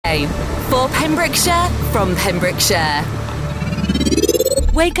Radio. For Pembrokeshire, from Pembrokeshire.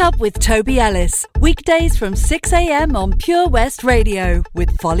 Wake up with Toby Ellis. Weekdays from 6 a.m. on Pure West Radio with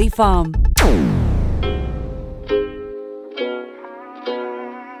Folly Farm.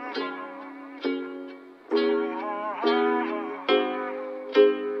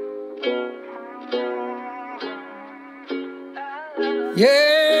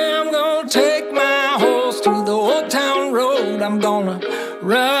 Yeah, I'm gonna take my horse to the old town road. I'm gonna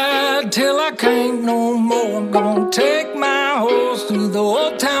ride till I can't no more. I'm gonna take my horse to the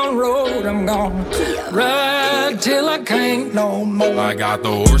old town road. I'm gonna ride till I can't no more. I got the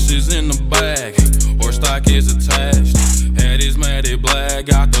horses in the back, horse stock is attached. Head is matted black,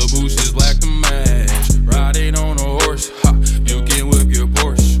 got the bushes black to match. Riding on a horse, ha, you can whip your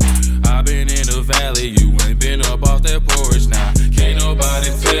Porsche. I've been in the valley, you ain't been up off that porch now. Can't nobody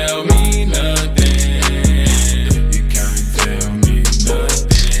tell me nothing. You can't tell me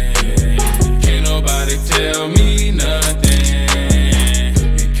nothing. Can't nobody tell me nothing.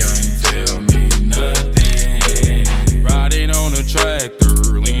 You can't tell me nothing. Riding on a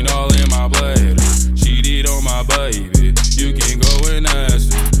tractor, lean all in my bladder. Cheated on my baby, you can go and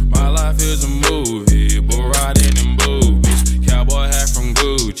ask her. My life is a movie, but riding in boobies. Cowboy hat from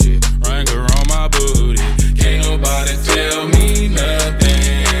Gucci, Wrangler on my booty. Can't nobody tell me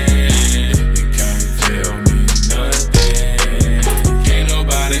nothing. You can't tell me nothing. Can't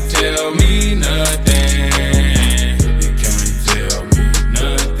nobody tell me nothing. You can't tell me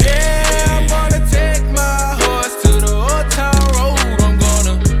nothing. Yeah, I'm gonna take my horse to the old town road. I'm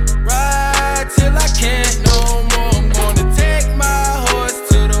gonna ride till I can't no more. I'm gonna take my horse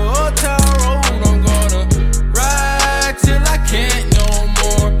to the old town road. I'm gonna ride till I can't no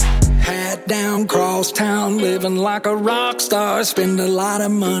more. Hat down, cross town, living like a rock star. Spend a lot of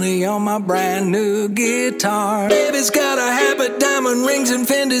money on my brand new guitar. Baby's got a habit, diamond rings and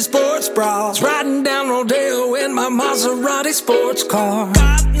Fendi sports bras. Riding down Rodeo in my Maserati sports car.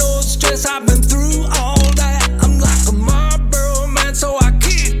 Got no stress, I've been through all that. I'm like a Marlboro man, so I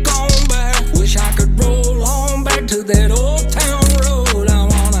kick on back. Wish I could roll on back to that old town road. I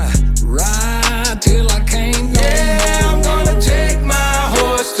wanna ride till I can't no more. I'm gonna take my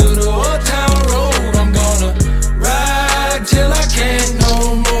horse to the old town road. I'm gonna ride till I can't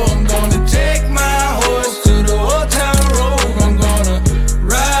no more. I'm gonna take my horse to the old town road. I'm gonna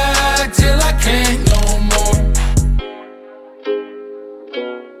ride till I can't no more.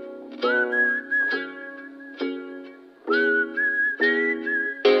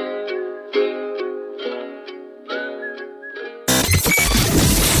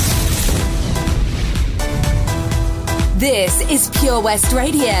 This is Pure West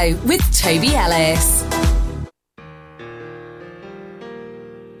Radio with Toby Ellis.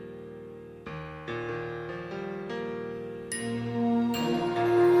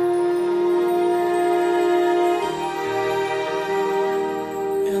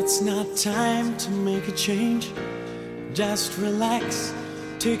 It's not time to make a change. Just relax,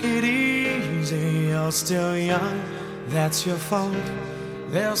 take it easy. You're still young, that's your fault.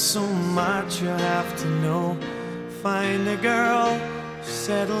 There's so much you have to know. Find a girl,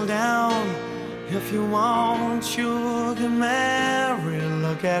 settle down. If you want, you can marry.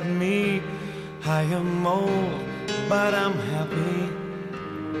 Look at me, I am old, but I'm happy.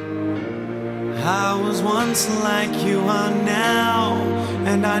 I was once like you are now,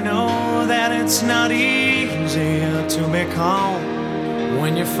 and I know that it's not easier to be calm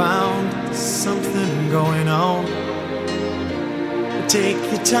when you found something going on. Take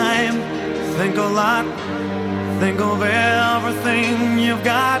your time, think a lot. Think of everything you've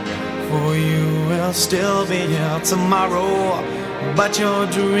got, for you will still be here tomorrow, but your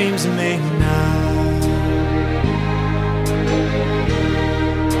dreams may not.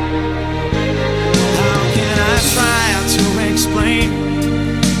 How can I try to explain?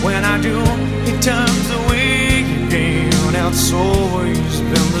 When I do, it turns away again. It's always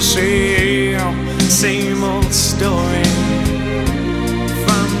been the same old story.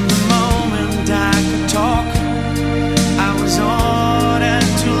 From the moment I could talk, I was ordered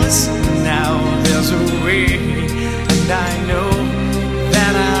to listen. Now there's a way, and I know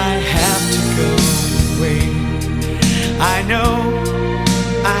that I have to go away. I know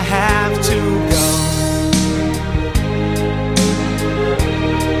I have to go.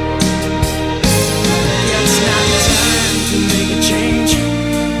 It's not time to make a change.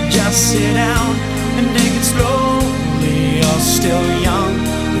 Just sit down and take it slowly. You're still young,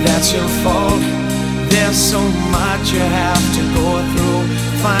 that's your fault. There's so much you have to go through.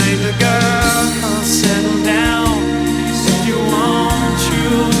 Find a girl, settle down. If you want, you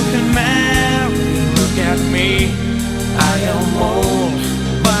can marry. Look at me, I am old,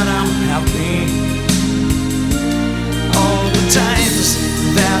 but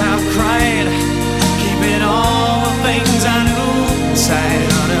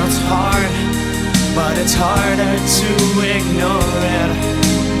to ignore it.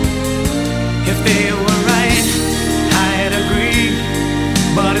 If they were right, I'd agree,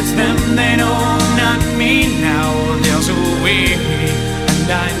 but it's them they know, not me. Now there's a way, and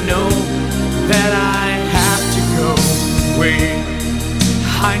I know that I have to go away.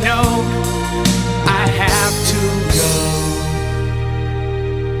 I know I have to go.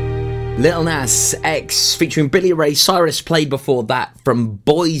 Lil Nas X featuring Billy Ray Cyrus played before that from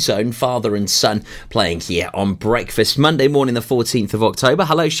Boyzone, Father and Son, playing here on Breakfast Monday morning, the 14th of October.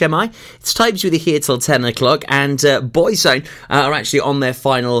 Hello, Shemai. It's Tobes with you here till 10 o'clock, and Boyzone are actually on their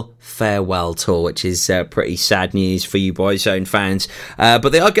final farewell tour, which is pretty sad news for you Boyzone fans. But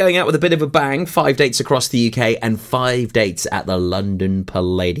they are going out with a bit of a bang. 5 dates across the UK and 5 dates at the London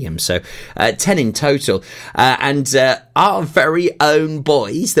Palladium. So 10 in total. And our very own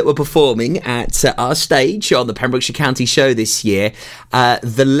boys that were performing at our stage on the Pembrokeshire County Show this year,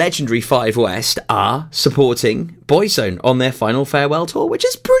 the legendary 5 West, are supporting Boyzone on their final farewell tour, which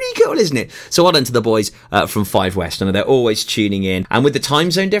is pretty cool, isn't it? So well done to the boys from 5 West. I know they're always tuning in. And with the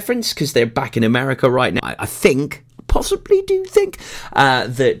time zone difference, because they're back in America right now, I think, possibly do think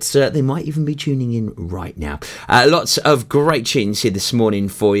that they might even be tuning in right now. Lots of great tunes here this morning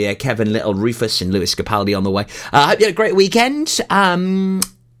for you. Kevin Little, Rufus and Lewis Capaldi on the way. I hope you had a great weekend.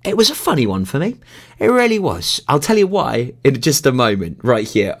 It was a funny one for me. It really was. I'll tell you why in just a moment, right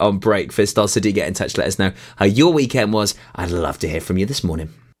here on Breakfast. Also, do get in touch, let us know how your weekend was. I'd love to hear from you this morning.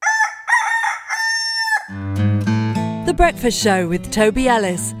 The Breakfast Show with Toby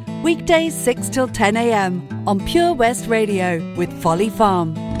Ellis. Weekdays 6 till 10 a.m. on Pure West Radio with Folly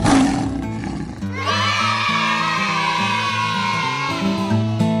Farm.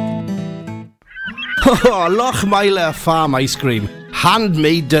 Oh, Lochmeyler Farm Ice Cream.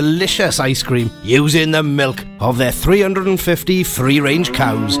 Handmade delicious ice cream using the milk of their 350 free-range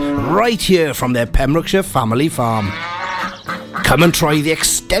cows right here from their Pembrokeshire family farm. Come and try the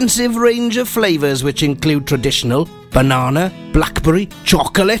extensive range of flavours which include traditional, banana, blackberry,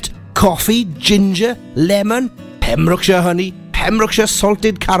 chocolate, coffee, ginger, lemon, Pembrokeshire honey, Pembrokeshire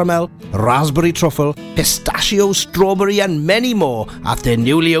salted caramel, raspberry truffle, pistachio, strawberry and many more at their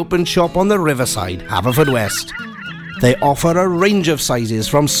newly opened shop on the Riverside, Haverfordwest. They offer a range of sizes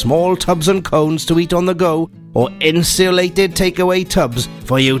from small tubs and cones to eat on the go or insulated takeaway tubs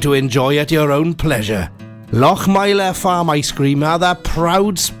for you to enjoy at your own pleasure. Lochmeyler Farm Ice Cream are the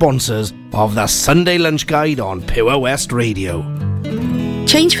proud sponsors of the Sunday Lunch Guide on Pure West Radio.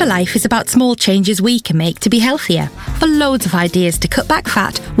 Change for Life is about small changes we can make to be healthier. For loads of ideas to cut back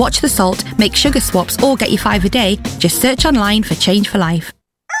fat, watch the salt, make sugar swaps or get your 5 a day, just search online for Change for Life.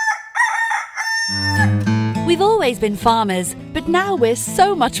 We've always been farmers, but now we're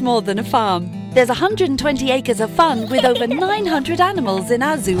so much more than a farm. There's 120 acres of fun with over 900 animals in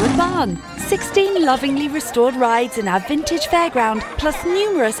our zoo and barn, 16 lovingly restored rides in our vintage fairground, plus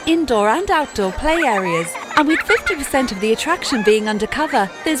numerous indoor and outdoor play areas. And with 50% of the attraction being undercover,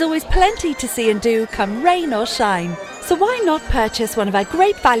 there's always plenty to see and do come rain or shine. So why not purchase one of our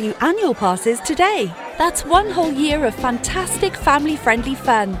great value annual passes today? That's 1 whole year of fantastic family-friendly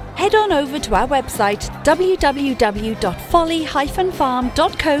fun. Head on over to our website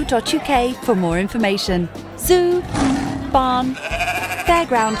www.folly-farm.co.uk for more information. Zoo, barn,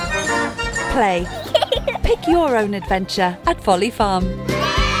 fairground, play. Pick your own adventure at Folly Farm.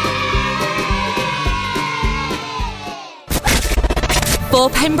 For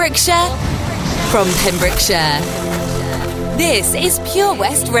Pembrokeshire, from Pembrokeshire, this is Pure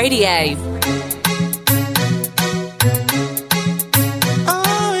West Radio.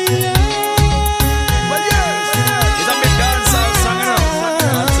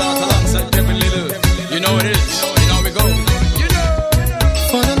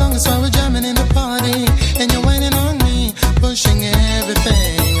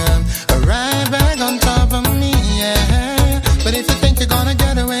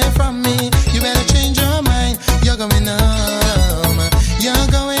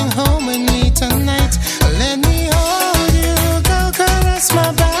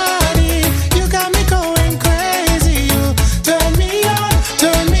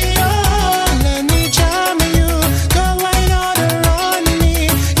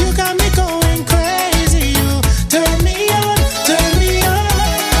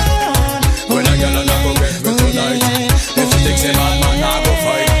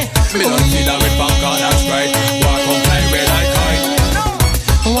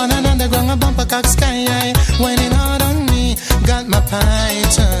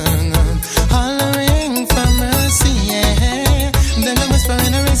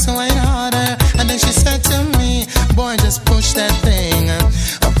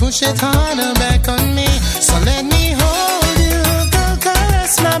 Push it harder back on me, so let me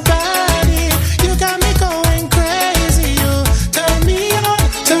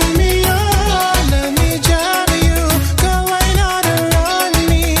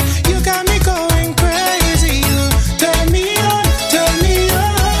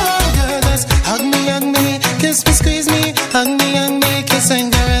hug me, kiss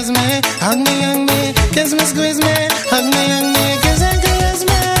and caress me. Hug me, kiss me, squeeze me. Hug me, kiss and caress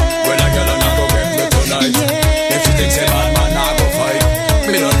me. When a girl not go get me tonight, yeah. If she thinks a bad man not go fight,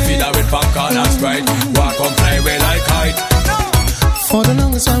 me don't feed her with popcorn and Sprite. Walk on play with like kite. For the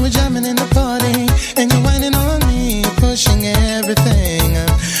longest while we're jamming in the party, and you're whining on me, pushing everything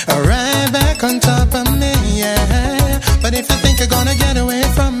right back on top of me, yeah. But if you think you're gonna get away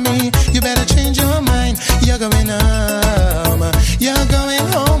from me, you better change your mind. You're going home. You're going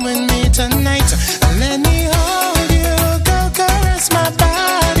home with me tonight. Let me hold you, go caress my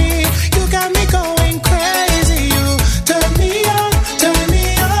body. You got me going crazy. You turn me on, turn me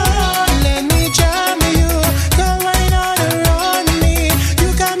on. Let me jam you, go right on around me. You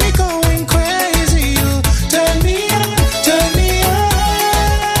got me going crazy. You turn me on, turn me on.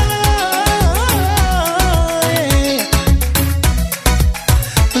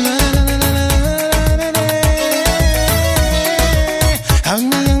 Hug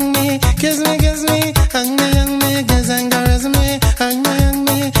me, kiss me, hug me, kiss and caress me. Hug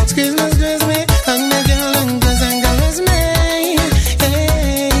me, squeeze me, hug me, girl, and kiss and caress me. Hey,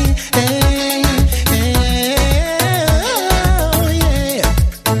 hey, hey, oh yeah.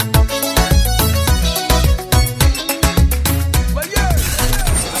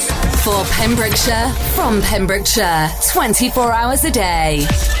 For Pembrokeshire, from Pembrokeshire, 24 hours a day.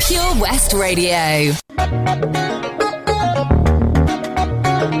 Pure West Radio.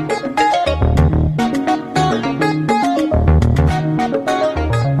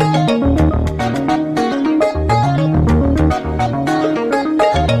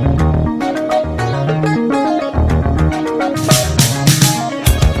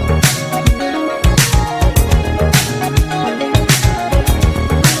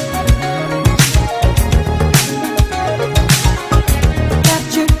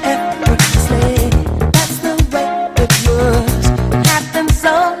 Captured effortlessly, that's the way it was. Happened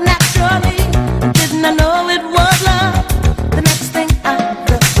so naturally, didn't I know it was love? The next thing I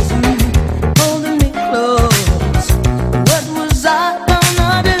felt was you holding me close. What was I gonna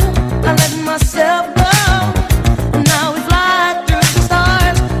do? I let myself go. Now we fly through the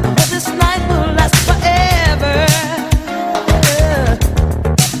stars, but this night will last forever.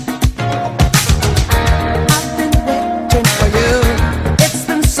 I've been waiting for you. It's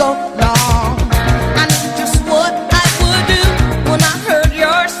been so long. I knew just what I would do when I heard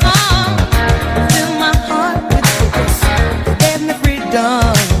your song. Fill my heart with focus. You gave me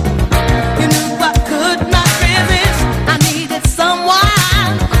freedom. You knew I could not resist. I needed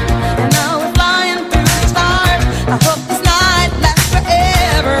someone. And now we're flying through the stars. I hope this night lasts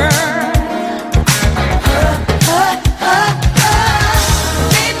forever.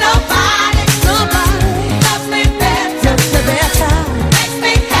 Ain't nobody loves me better. Makes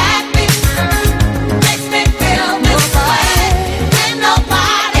me happy. Makes me feel this way. Ain't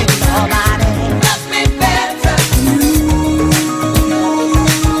nobody loves me better.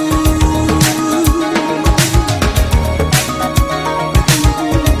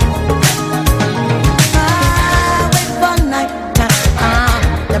 I wait for night time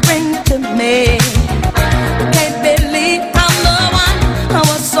to bring it to me. Can't believe I'm the one. I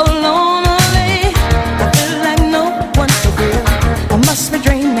was so lonely. I feel like no one's so real. I must be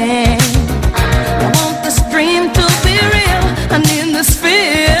dreaming. I want this dream to be real. I need this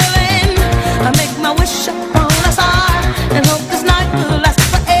feeling. I make my wish upon a star and hope this night will last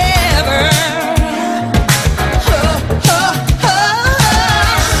forever.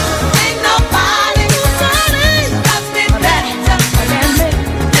 Ain't nobody loves me better.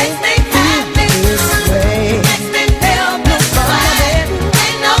 Makes me happy. Makes me feel this way.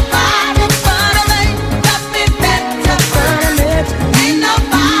 Ain't nobody loves me better. Ain't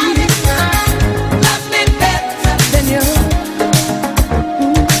nobody loves me better than you.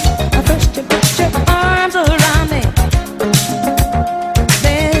 First you put your arms around me,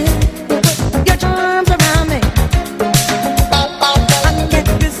 then you put your charms around me. I can't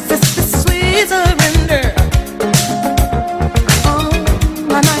resist this sweet surrender. Oh,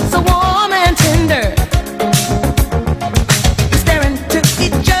 my nights are warm and tender. We're staring into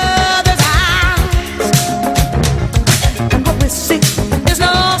each other's eyes, and what we see is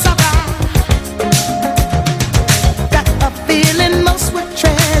no surprise. Got a feeling most would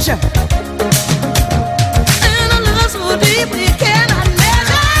treasure, and a love so deep we cannot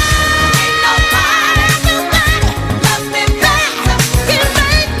measure. Ain't nobody loves me better. You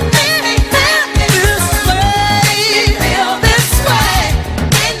make me feel this way. Feel this way.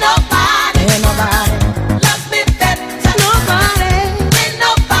 Ain't nobody loves me better. Nobody. Ain't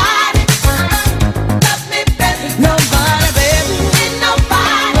nobody loves me better. Nobody, baby. Ain't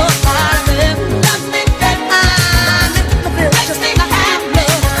nobody loves me better. I lift my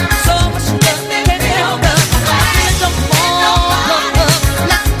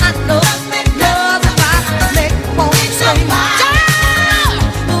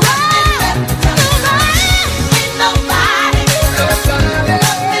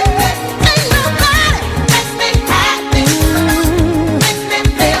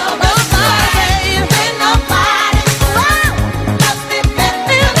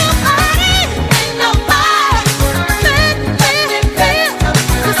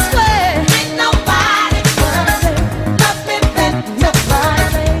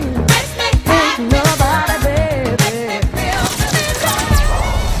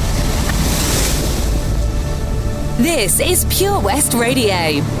This is Pure West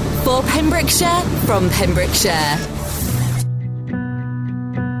Radio. For Pembrokeshire, from Pembrokeshire.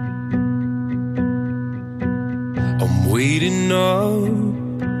 I'm waiting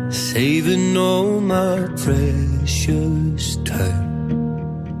up, saving all my precious time,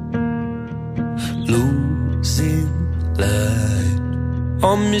 losing light.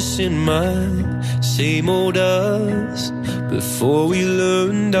 I'm missing my same old us before we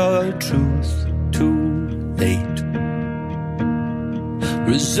learned our truth too late.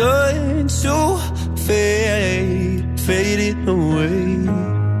 Resigned to fade, fading away.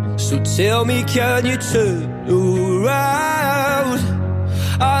 So tell me, can you turn around?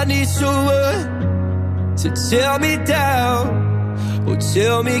 I need someone to tear me down. Or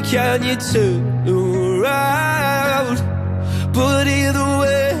tell me, can you turn around? But either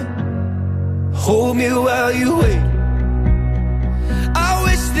way, hold me while you wait. I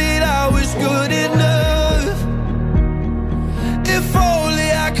wish that I was good enough. If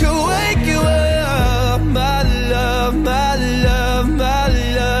only I could wake you up. My love, my love, my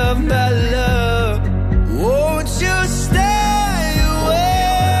love, my love. Won't you stay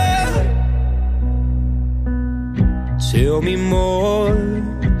away? Tell me more.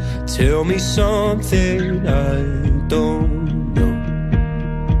 Tell me something I don't know.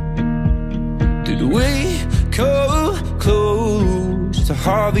 Did we come close to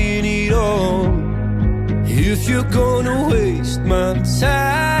having it all? If you're gonna waste my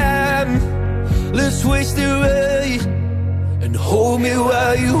time, let's waste it right and hold me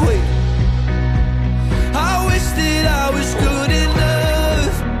while you wait. I wish that I was good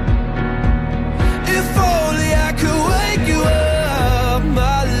enough. If only I could wake you up.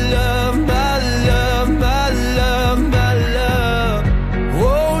 My love, my love, my love, my love.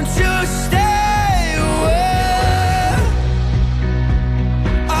 Won't you stay away?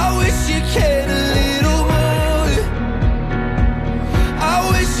 I wish you cared a little more. I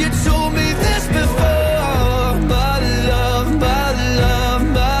wish you told me this before. My love, my love,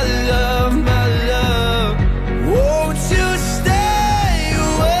 my love, my love. Won't you stay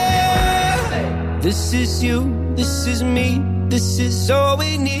away? This is you, this is me, this is all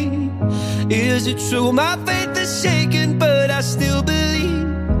we need. Is it true? My faith is shaken, but I still believe.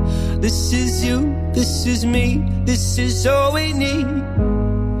 This is you, this is me, this is all we need.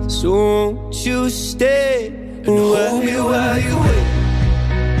 So won't you stay and hold me while you wait?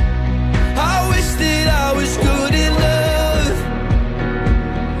 I wish that I was good enough.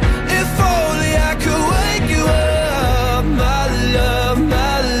 If only I could wake you up. My love,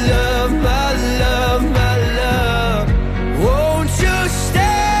 my love, my love, my love. Won't you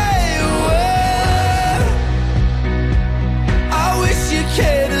stay away? I wish you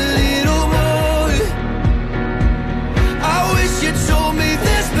cared a little more. I wish you told me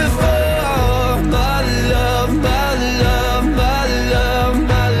this before. My love, my love, my love,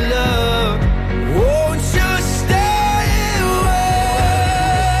 my love. Won't you stay away?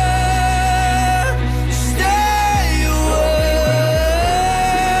 Stay away.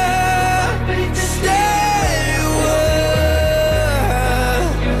 Stay away.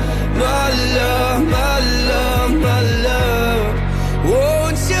 My love, my love, my love.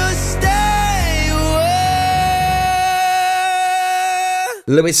 Won't you stay away?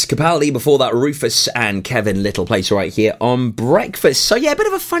 Lewis Capaldi, before that Rufus and Kevin Little, place right here on Breakfast. So yeah, a bit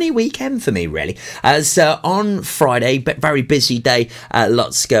of a funny weekend for me really, as on Friday, very busy day,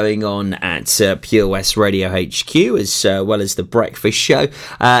 lots going on at Pure West Radio HQ, as well as the Breakfast Show.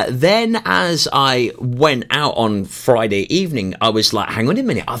 Then as I went out on Friday evening, I was like, hang on a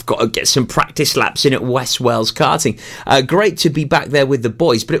minute, I've got to get some practice laps in at West Wales Karting. Great to be back there with the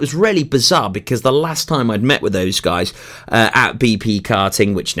boys, but it was really bizarre because the last time I'd met with those guys at BP Karting,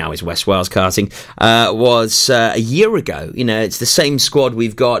 which now is West Wales Karting, was a year ago. You know, it's the same squad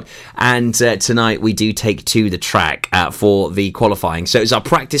we've got, and tonight we do take to the track for the qualifying. So it's our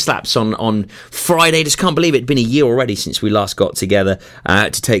practice laps on Friday. Just can't believe it's been a year already since we last got together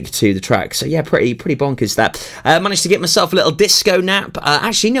to take to the track. So yeah, pretty bonkers that. Managed to get myself a little disco nap.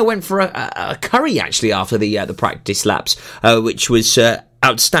 Actually, no, went for a curry actually after the practice laps, which was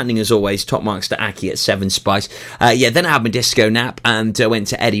outstanding as always. Top marks to Aki at 7 Spice. Then I had my disco nap and went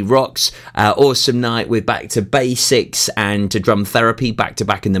to Eddie Rock's. Awesome night with Back to Basics and to Drum Therapy, back to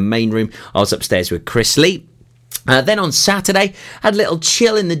back in the main room. I was upstairs with Chris Lee. Then on Saturday, had a little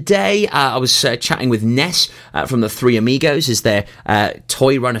chill in the day. I was chatting with Ness from the Three Amigos as their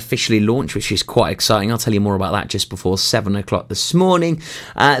toy run officially launched, which is quite exciting. I'll tell you more about that just before 7 o'clock this morning.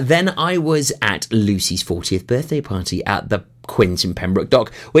 Then I was at Lucy's 40th birthday party at the Quint in Pembroke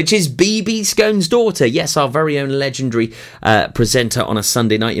Dock, which is BB Scone's daughter. Yes, our very own legendary presenter on a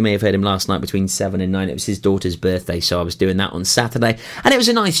Sunday night. You may have heard him last night between 7 and 9. It was his daughter's birthday, so I was doing that on Saturday. And it was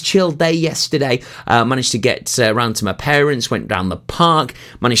a nice chill day yesterday. Managed to get round to my parents, went down the park,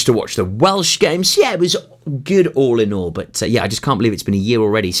 managed to watch the Welsh games. Yeah, it was good all in all. But I just can't believe it's been a year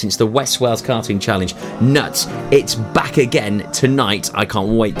already since the West Wales Cartoon Challenge. Nuts. It's back again tonight. I can't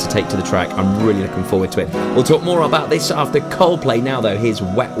wait to take to the track. I'm really looking forward to it. We'll talk more about this after Coldplay. Now though, here's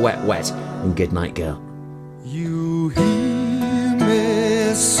Wet Wet Wet and Good Night Girl. You hear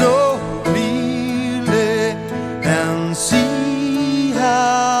me so clearly and see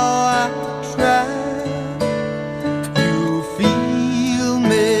how I try. You feel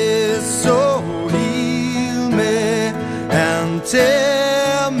me, so heal me and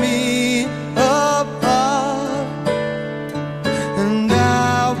tear me apart. And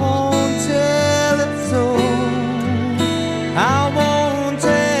I won't tell it so. I won't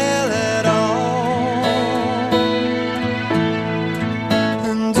tell it all.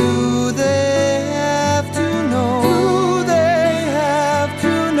 And do they have to know? Do they have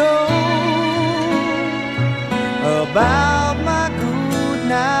to know about my good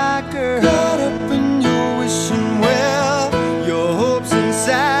night girl? Caught up in your wishing well, your hopes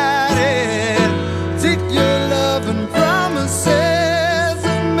inside it. Take your love and promises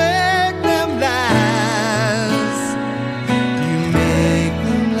and make them last. You make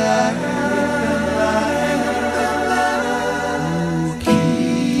them last. You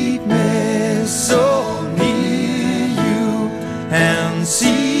keep me so near you and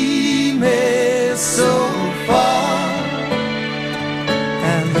see me so far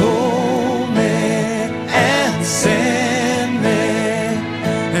and hold me and send me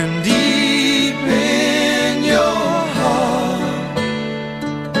and deep in your heart.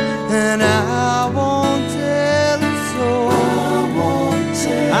 And I won't tell it so. I won't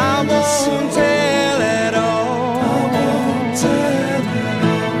tell it all. I won't tell it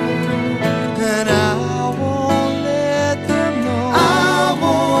all. And I won't let them know. I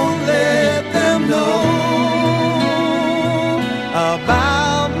won't let them know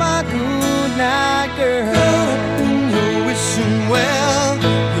about my good night girl. Caught up in your wishing well,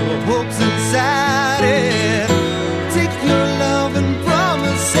 your hopes inside it. Take your love and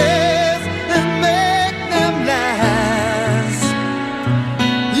promises and make them last.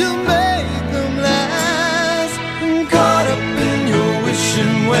 You make them last. Caught up in your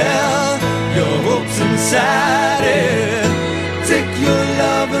wishing well, your hopes inside it. Take your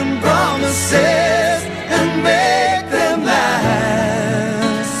love and promises and make them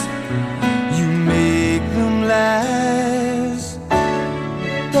last. You make them last.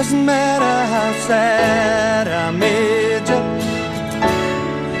 Doesn't matter how sad I made you.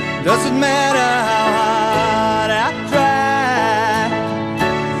 Doesn't matter how hard I try.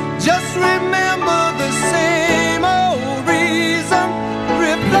 Just remember the same old reason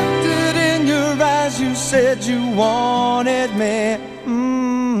reflected in your eyes. You said you wanted me.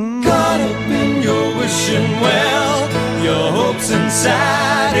 Caught up in your wishing well, your hopes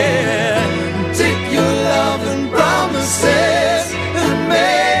inside it. Take your love and promises and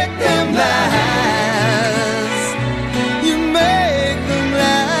make them last. You make them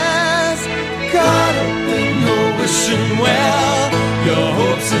last. Caught up in your wishing well, your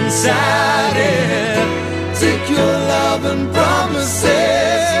hopes inside it. Take your love and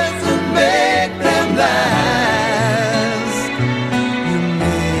promises and make them last. You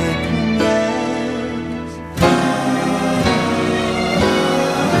make them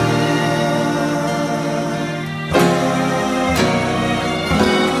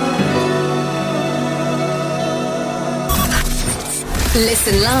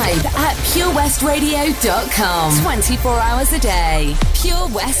Listen live at purewestradio.com. 24 hours a day. Pure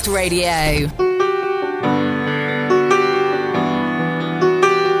West Radio.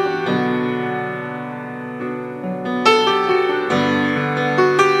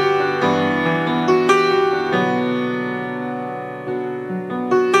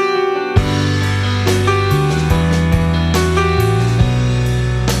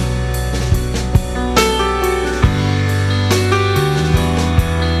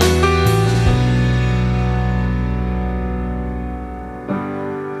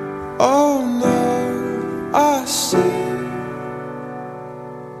 Oh no, I see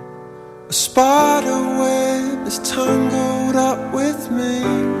a spider web is tangled up with me,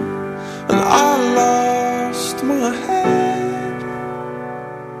 and I lost my head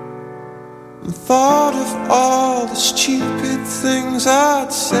and thought of all the stupid things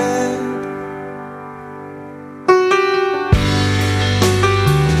I'd said.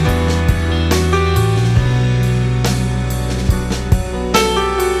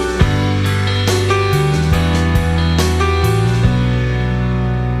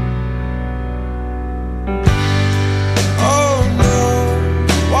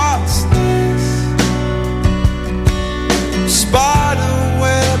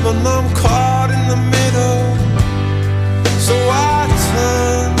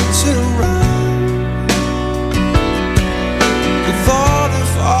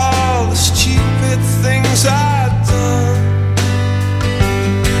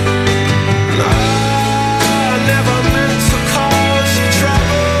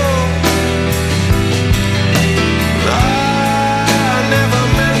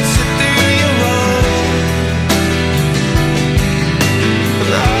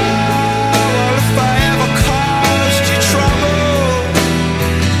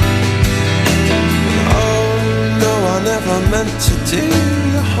 to do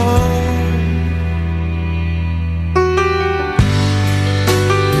you harm.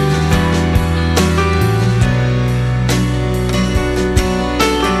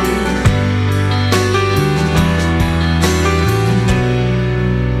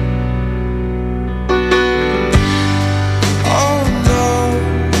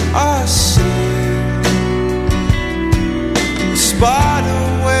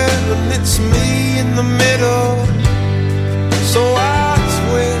 It's me in the middle, so I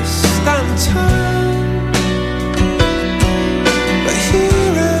twist and turn. But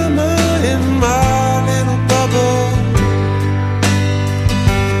here am I in my little bubble,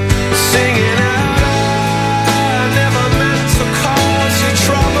 singing out, I never meant to cause you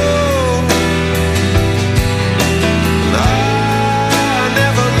trouble. I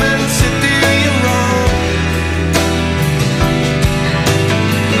never meant to do you wrong.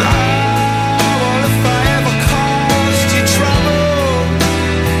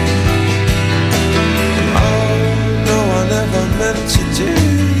 To do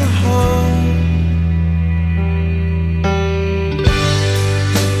you harm.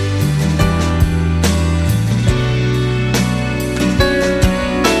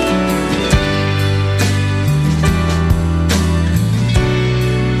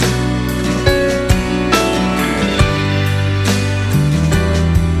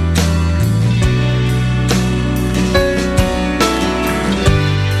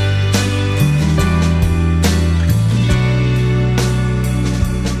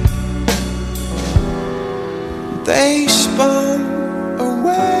 They spun a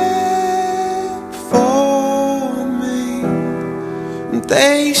web for me.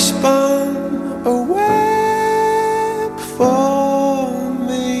 They spun a web for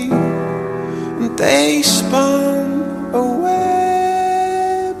me. They spun a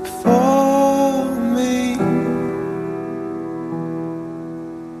web for me.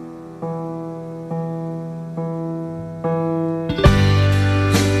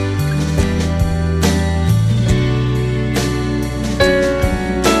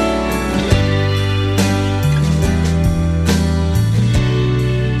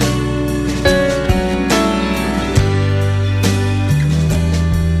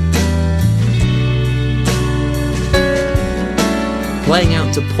 Playing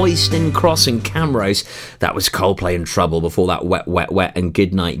out to Poiston Cross and Camrose. That was Coldplay and Trouble. Before that, Wet, Wet, Wet and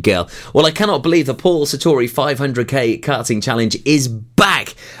Goodnight Girl. Well, I cannot believe the Paul Sartori 500k karting challenge is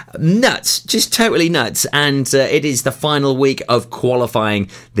back. Nuts. Just totally nuts. And it is the final week of qualifying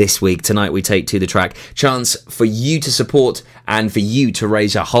this week. Tonight we take to the track. Chance for you to support and for you to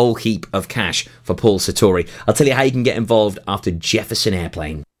raise a whole heap of cash for Paul Sartori. I'll tell you how you can get involved after Jefferson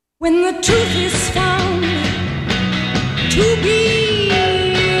Airplane. When the truth is found to be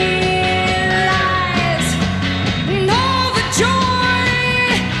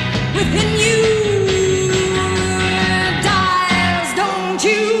within you dies. Don't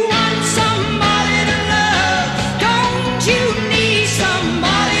you want somebody to love? Don't you need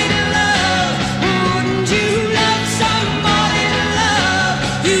somebody to love? Wouldn't you love somebody to love?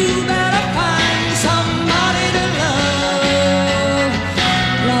 You better find somebody to love.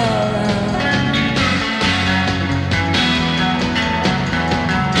 Love.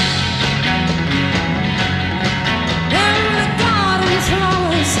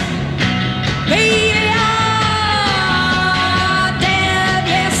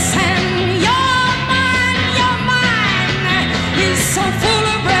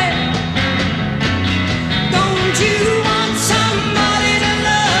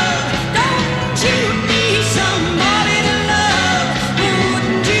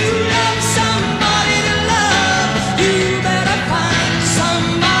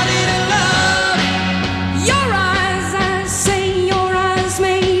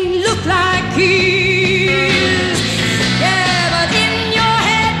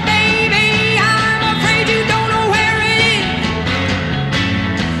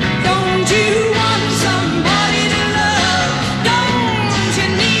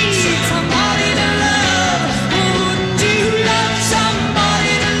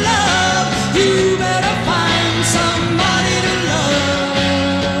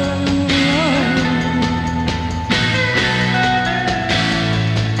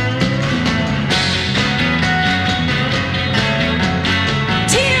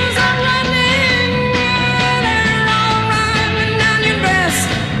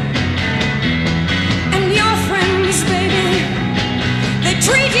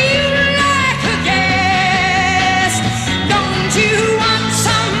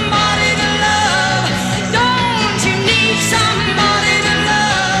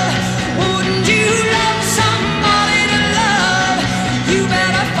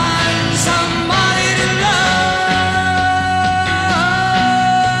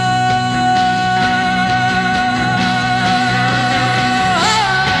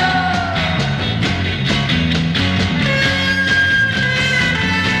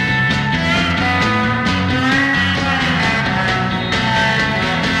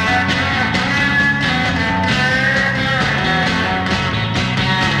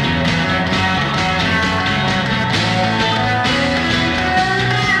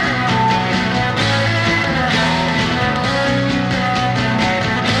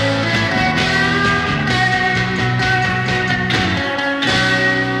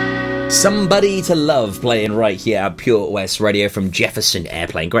 Somebody to Love playing right here at Pure West Radio from Jefferson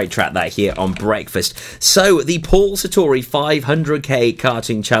Airplane. Great track that here on Breakfast. So the Paul Sartori 500k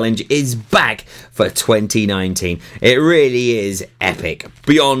karting challenge is back for 2019. It really is epic.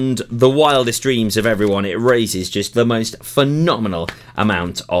 Beyond the wildest dreams of everyone, it raises just the most phenomenal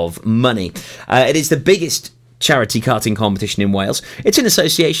amount of money. It is the biggest charity karting competition in Wales. It's in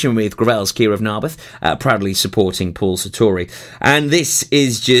association with Gravel's Kia of Narberth, proudly supporting Paul Sartori. And this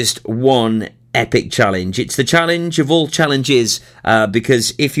is just one epic challenge. It's the challenge of all challenges,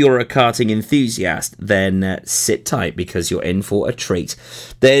 because if you're a karting enthusiast, then sit tight because you're in for a treat.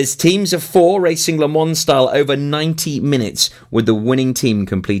 There's teams of 4 racing Le Mans style over 90 minutes, with the winning team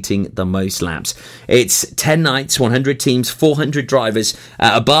completing the most laps. It's 10 nights, 100 teams, 400 drivers,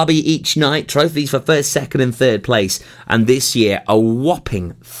 a barbie each night, trophies for first, second and third place, and this year a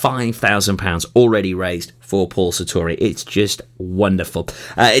whopping £5,000 already raised for Paul Sartori. It's just wonderful.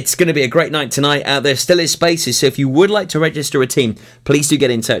 It's going to be a great night tonight. There still is spaces, so if you would like to register a team, please do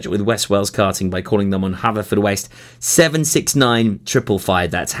get in touch with West Wales Karting by calling them on Haverfordwest 769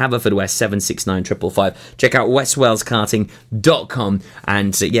 555. That's Haverfordwest 769 555. Check out westwaleskarting.com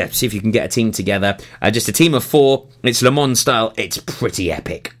and see if you can get a team together. Just a team of 4. It's Le Mans style. It's pretty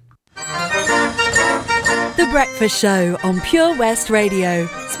epic. The Breakfast Show on Pure West Radio,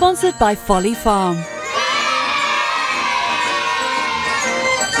 sponsored by Folly Farm.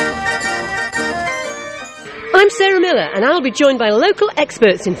 I'm Sarah Miller, and I'll be joined by local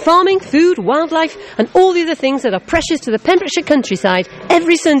experts in farming, food, wildlife and all the other things that are precious to the Pembrokeshire countryside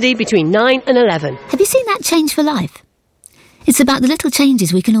every Sunday between 9 and 11. Have you seen that Change for Life? It's about the little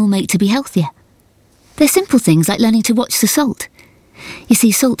changes we can all make to be healthier. They're simple things like learning to watch the salt. You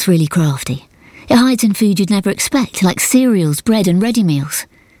see, salt's really crafty. It hides in food you'd never expect, like cereals, bread and ready meals.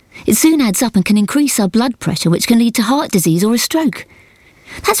 It soon adds up and can increase our blood pressure, which can lead to heart disease or a stroke.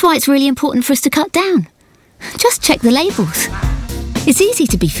 That's why it's really important for us to cut down. Just check the labels. It's easy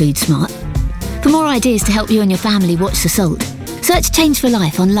to be food smart. For more ideas to help you and your family watch the salt, search Change for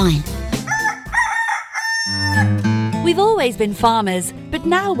Life online. We've always been farmers, but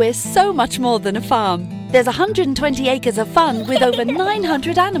now we're so much more than a farm. There's 120 acres of fun with over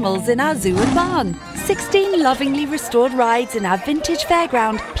 900 animals in our zoo and barn. 16 lovingly restored rides in our vintage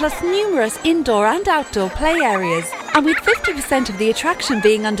fairground, plus numerous indoor and outdoor play areas. And with 50% of the attraction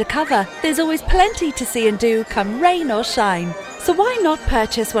being undercover, there's always plenty to see and do come rain or shine. So why not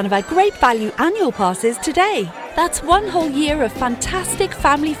purchase one of our great value annual passes today? That's one whole year of fantastic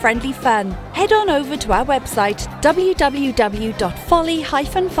family-friendly fun. Head on over to our website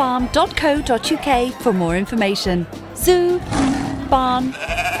www.folly-farm.co.uk for more information. Zoo, barn,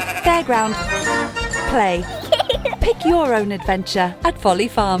 fairground, play. Pick your own adventure at Folly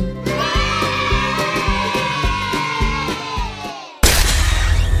Farm.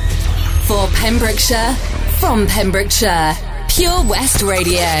 For Pembrokeshire, from Pembrokeshire, Pure West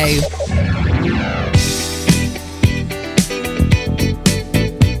Radio.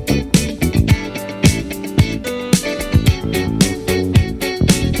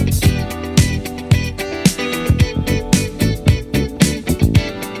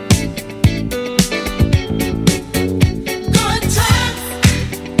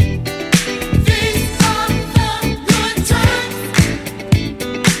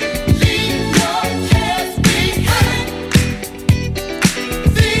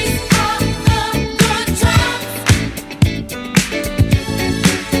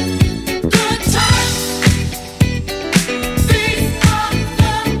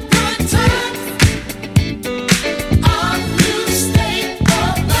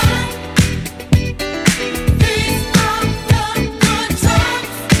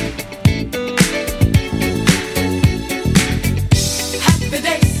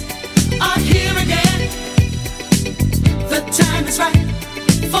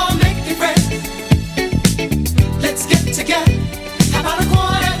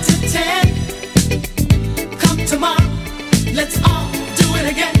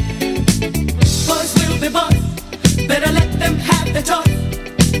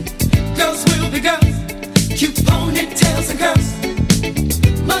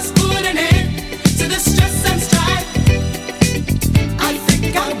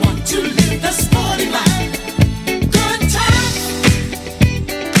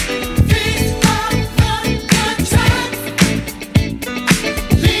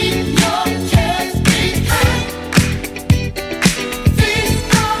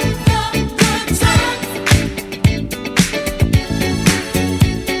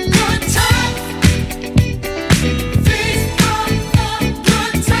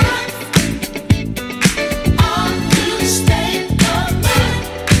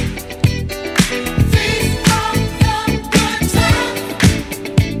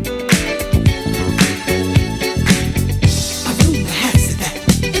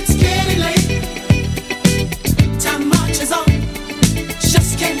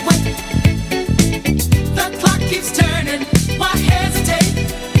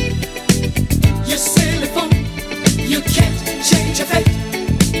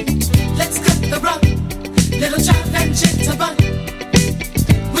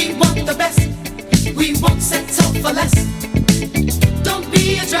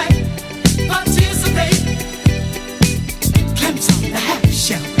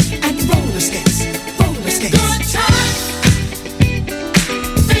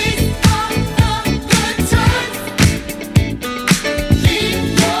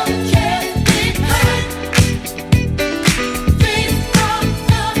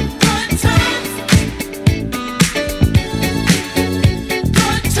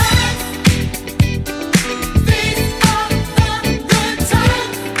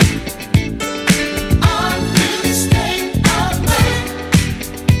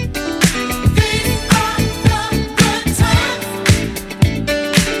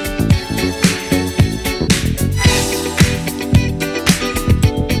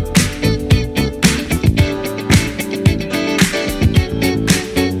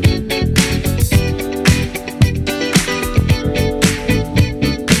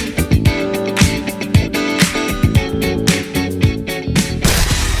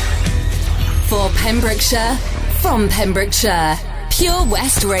 Pembrokeshire, from Pembrokeshire, Pure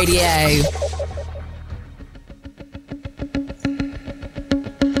West Radio.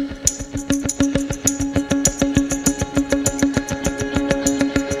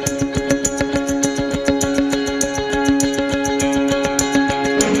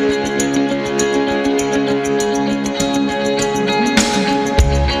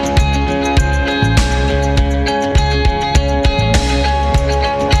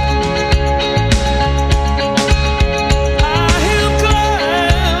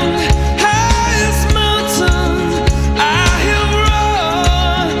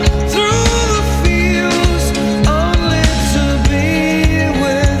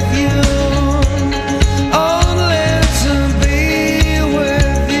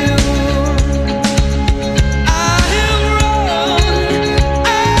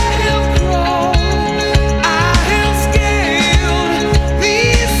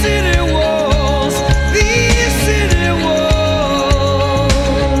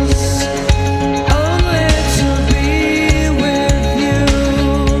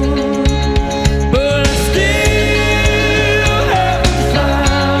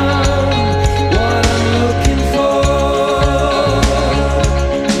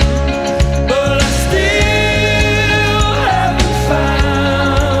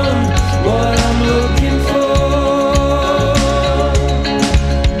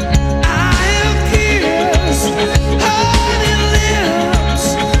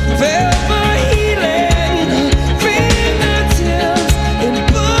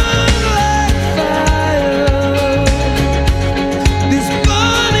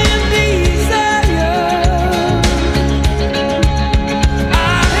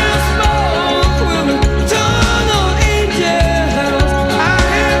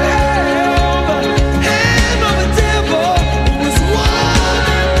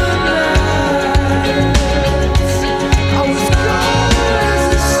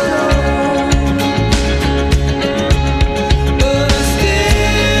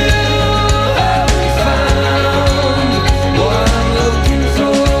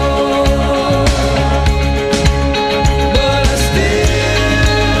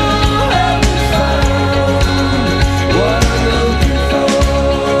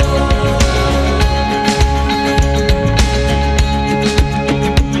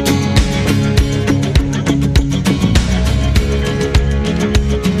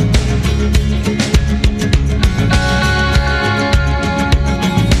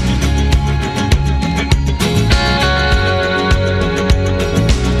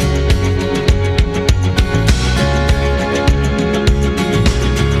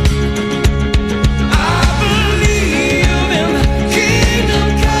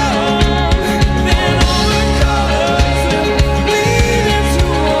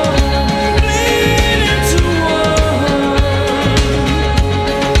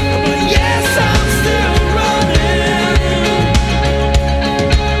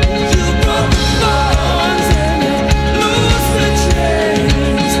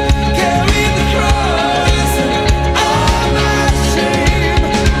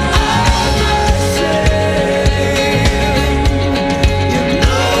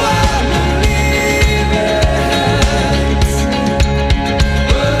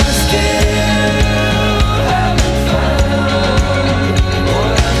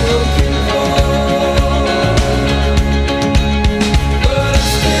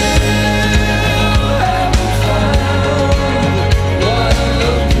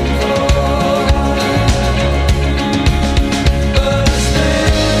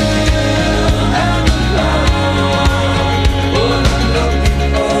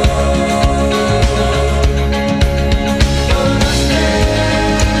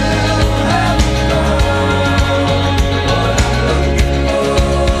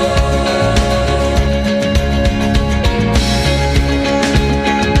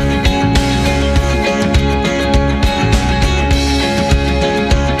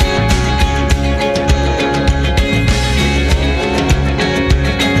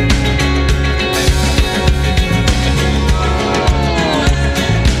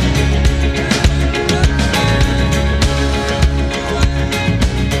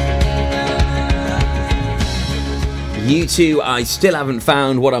 U2, I Still Haven't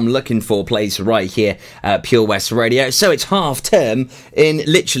Found What I'm Looking For, plays right here at Pure West Radio. So it's half term in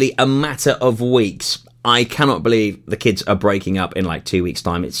literally a matter of weeks. I cannot believe the kids are breaking up in like 2 weeks'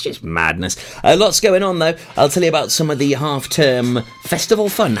 time. It's just madness. Lots going on, though. I'll tell you about some of the half-term festival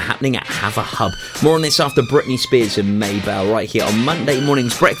fun happening at Have a Hub. More on this after Britney Spears and Maybell right here on Monday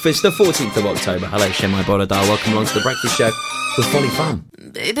morning's breakfast, the 14th of October. Hello, Shemai Bolladar. Welcome along to the breakfast show with Folly Farm.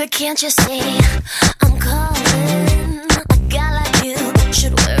 Baby, can't you see I'm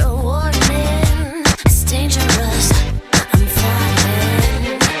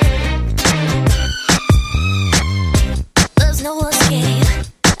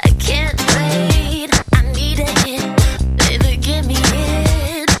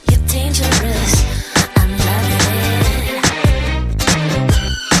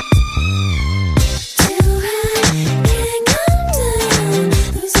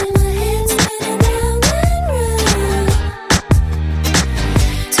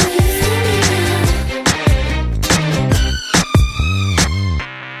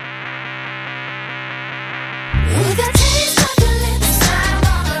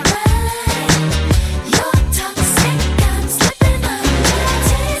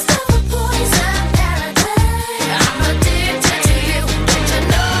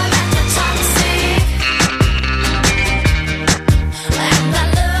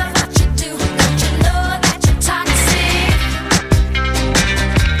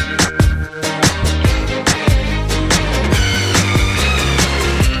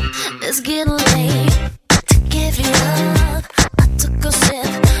it's getting late to give you up. I took a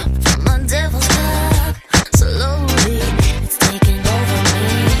sip from my devil's cup. Slowly, it's taking over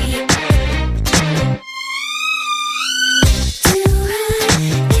me. Too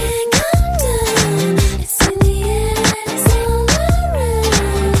high, can't come down. It's in the air, it's all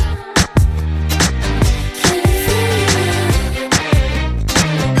around. Can you feel it?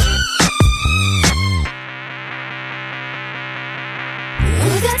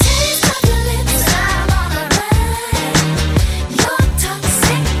 With a taste of your lips, I'm on a ride. You're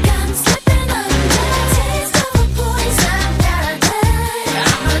toxic, I'm slipping under. Taste of a poison paradise.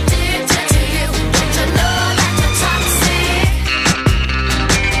 I'm addicted to you, don't you know that you're toxic?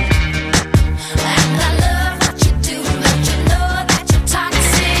 And I love what you do, don't you know that you're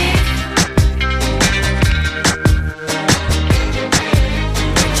toxic?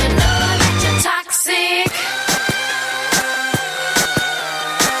 Don't you know that you're toxic?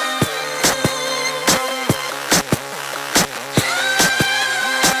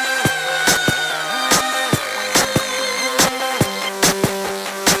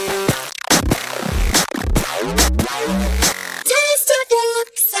 Taste of your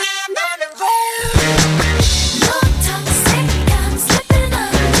lips, I'm on a roll. You're toxic, I'm slipping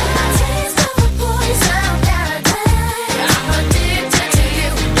under. Taste of a poison paradise. I'm addicted to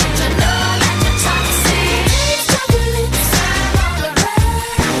you, don't you know that you're toxic? Taste of your lips, I'm on a roll.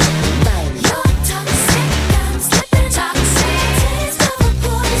 You're toxic, I'm slipping toxic. Taste of a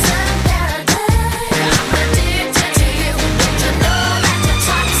poison paradise. I'm addicted to you, don't you know that you're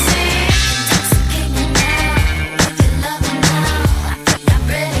toxic? Intoxicate me now with your loving now. I think I'm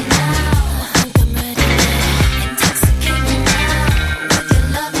ready now. I think I'm ready now. Intoxicate me now with your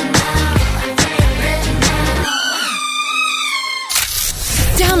loving now. I think I'm ready now.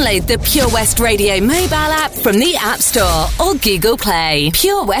 Download the Pure West Radio mobile app from the App Store or Google Play.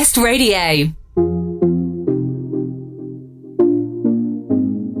 Pure West Radio.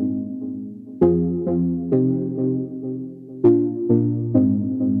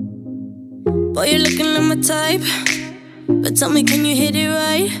 Boy, you're looking like my type, but tell me, can you hit it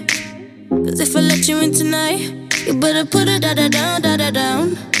right? Cause if I let you in tonight, you better put it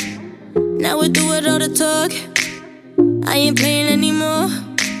down. Now we do it all the talk, I ain't playing anymore.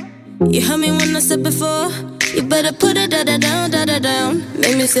 You heard me when I said before, you better put it down.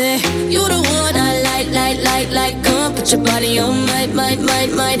 Make me say, you the one I like. Come on, put your body on might.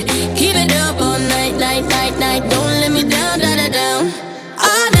 Keep it up all night. Don't let me down.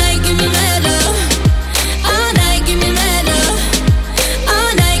 All night, give me mad love. All night, give me mad love.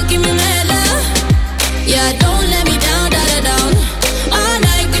 All night, give me mad love. Yeah, don't let me down. All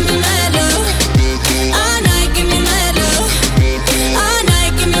night, give me mad love. All night, give me mad love. All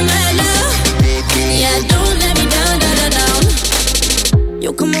night, give me mad love. Yeah, don't let me down.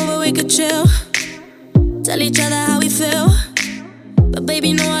 You come over, we could chill. Tell each other how we feel. But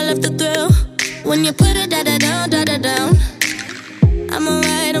baby, know I love the thrill. When you put it down. I'm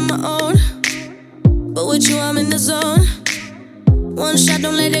alright on my own, but with you I'm in the zone. One shot,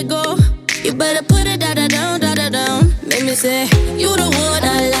 don't let it go. You better put it down. Make me say, you the one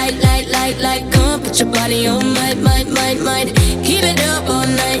I like. Come on, put your body on might. Keep it up all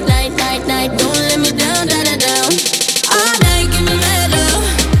night. Don't let me down. All night, give me mad love.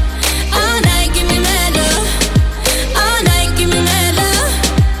 All night, give me mad love. All night, give me mad love.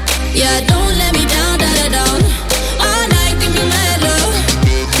 Yeah, don't let me down. All night, give me mad love.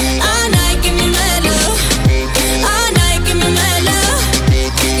 All night, give me mad love. All night, give me mad love.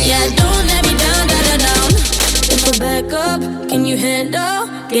 Yeah, don't let me down. If I back up, can you handle?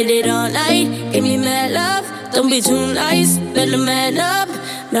 Get it all night, give me mad love. Don't be too nice, better man up.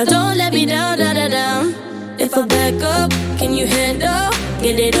 Now don't let me down. If I back up, can you handle?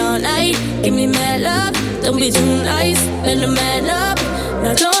 Get it all night, give me mad love. Don't be too nice, better man up.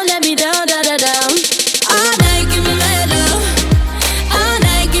 Now don't let me down. All night, give me mad love. All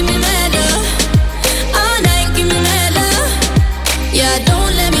night, give me mad love. All night, give me mad love. Yeah,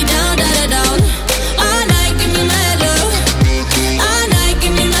 don't let me down. All night, give me mad love. All night,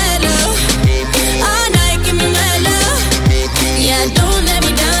 give me mad love. All night, give me mad love. Yeah, don't let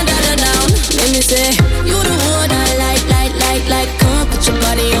me down. Let me say, you the one I like. Come on, put your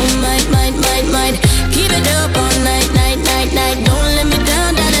body on might. Keep it up all night. Don't let me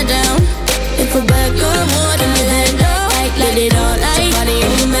down.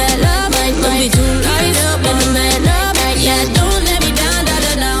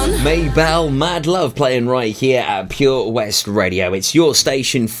 Maybell, Mad Love playing right here at Pure West Radio. It's your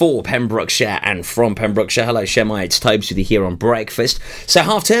station for Pembrokeshire and from Pembrokeshire. Hello, Shemai. It's Tobes with you here on Breakfast. So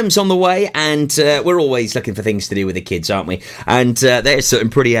half term's on the way, and we're always looking for things to do with the kids, aren't we? And there's something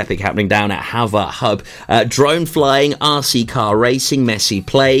pretty epic happening down at Hava Hub. Drone flying, RC car racing, messy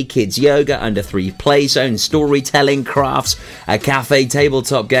play, kids yoga, under 3 play zone, storytelling, crafts, a cafe,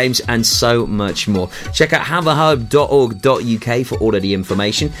 tabletop games, and so much more. Check out havahub.org.uk for all of the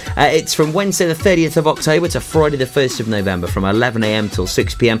information. It's from Wednesday the 30th of October to Friday the 1st of November from 11am till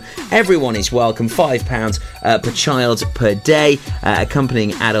 6pm. Everyone is welcome, £5 per child per day.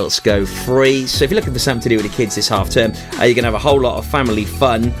 Accompanying adults go free. So if you're looking for something to do with the kids this half term, you're going to have a whole lot of family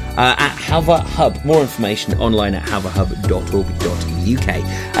fun at Hava Hub. More information online at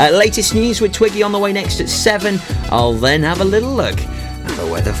havahub.org.uk. Latest news with Twiggy on the way next at 7. I'll then have a little look at the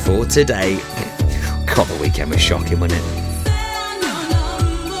weather for today. God, the weekend was shocking, wasn't it?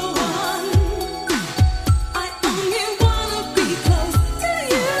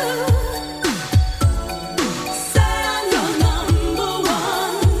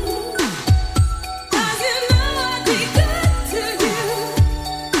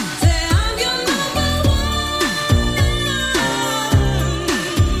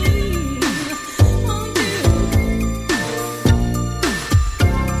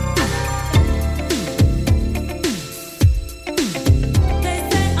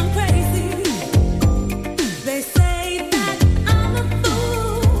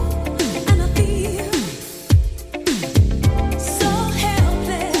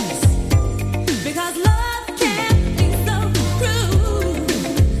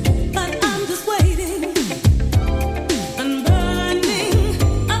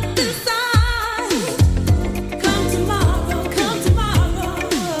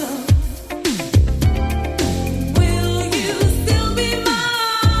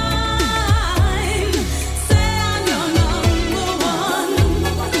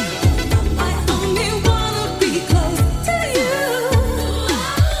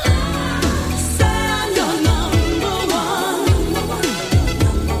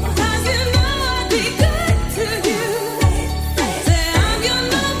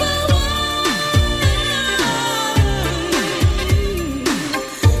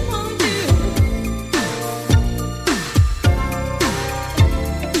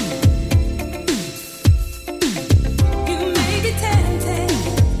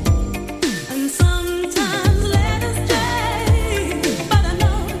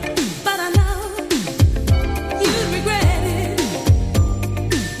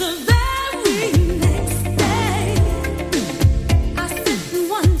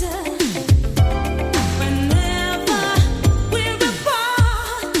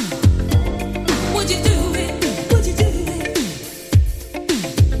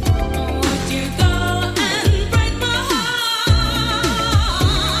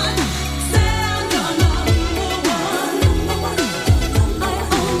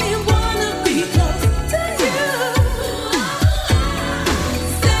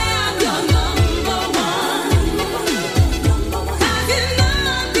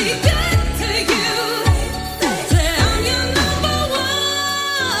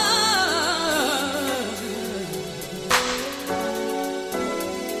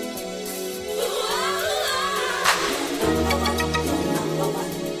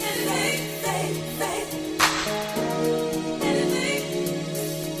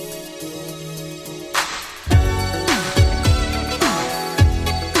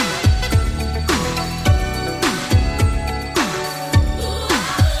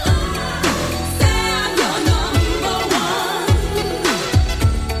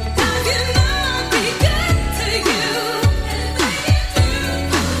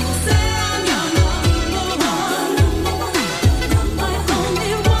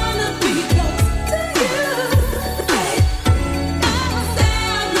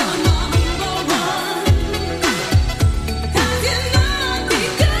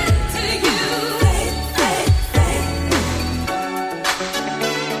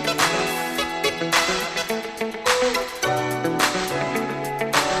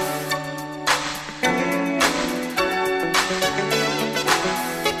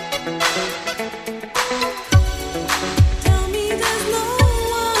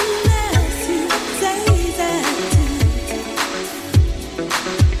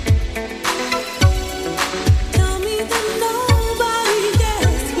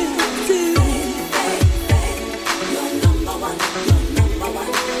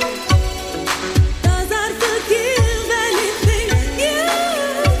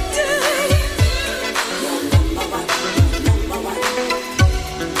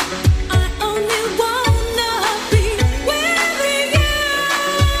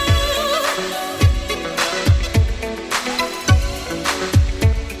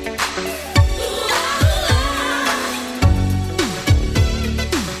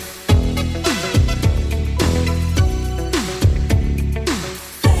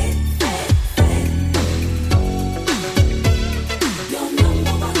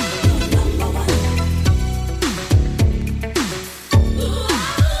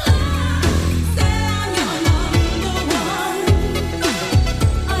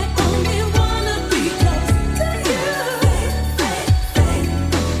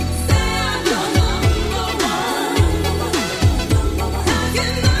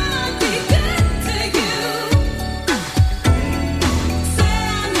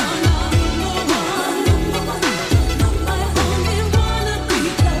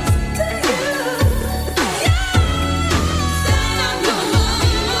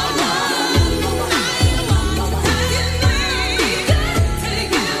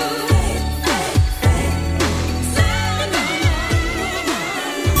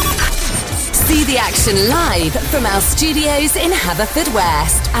 selection live from our studios in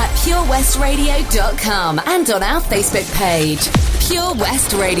Haverfordwest at purewestradio.com and on our Facebook page, Pure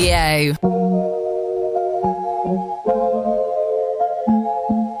West Radio.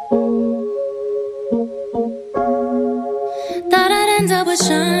 Thought I'd end up with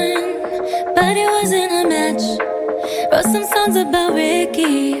Sean, but it wasn't a match. Wrote some songs about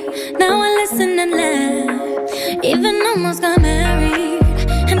Ricky, now I listen and laugh. Even almost got married,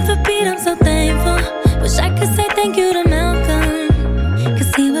 and for Pete I'm so thankful. Wish I could say thank you to Malcolm,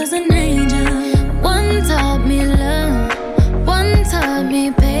 cause he was an angel. One taught me love, one taught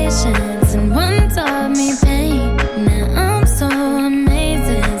me patience, and one taught me pain. Now I'm so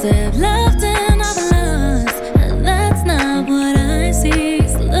amazing to have loved and I've lost. That's not what I see,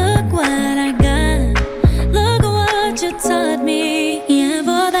 so look what I got. Look what you taught me, yeah,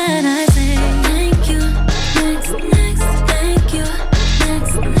 for that I say thank you. Next, next, thank you.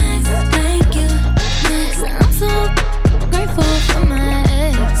 Next, next, thank you. Next, I'm so grateful for my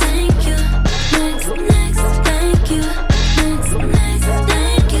ex. Thank you. Next, next, thank you. Next, next,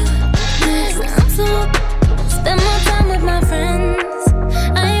 thank you. Next, I'm so spend more time with my friends.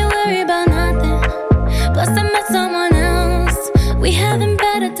 I ain't worried about nothing. Plus I met someone else. We having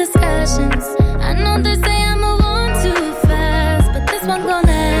better discussions. I know they say I move on too fast, but this one gon'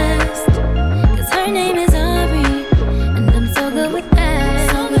 last. Cause her name is Aubrey, and I'm so good with that.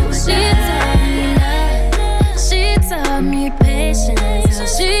 She taught me patience, how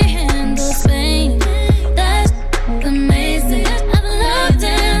she handles pain. That's amazing. I've loved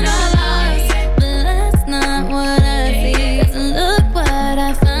and I lost, but that's not what I see. Cause look what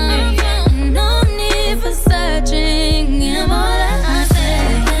I found, no need for searching. Yeah, more that I say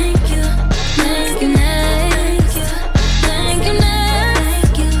thank you, thank you, thank you, thank you,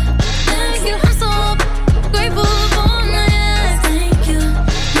 thank you, thank you. I'm so grateful for my ex. Thank you,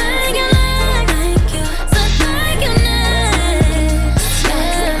 thank you, thank you, so thank you next.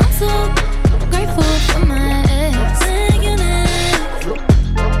 Yeah, I'm so grateful for my ex. Thank you next,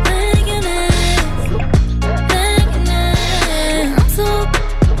 thank you next, thank you next. I'm so.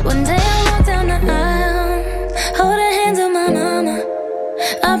 One day I walk down the aisle, hold the hands of my mama.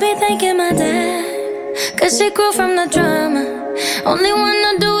 I'll be thanking my dad, cause she grew from the drama. Only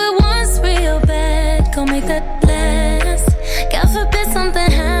wanna do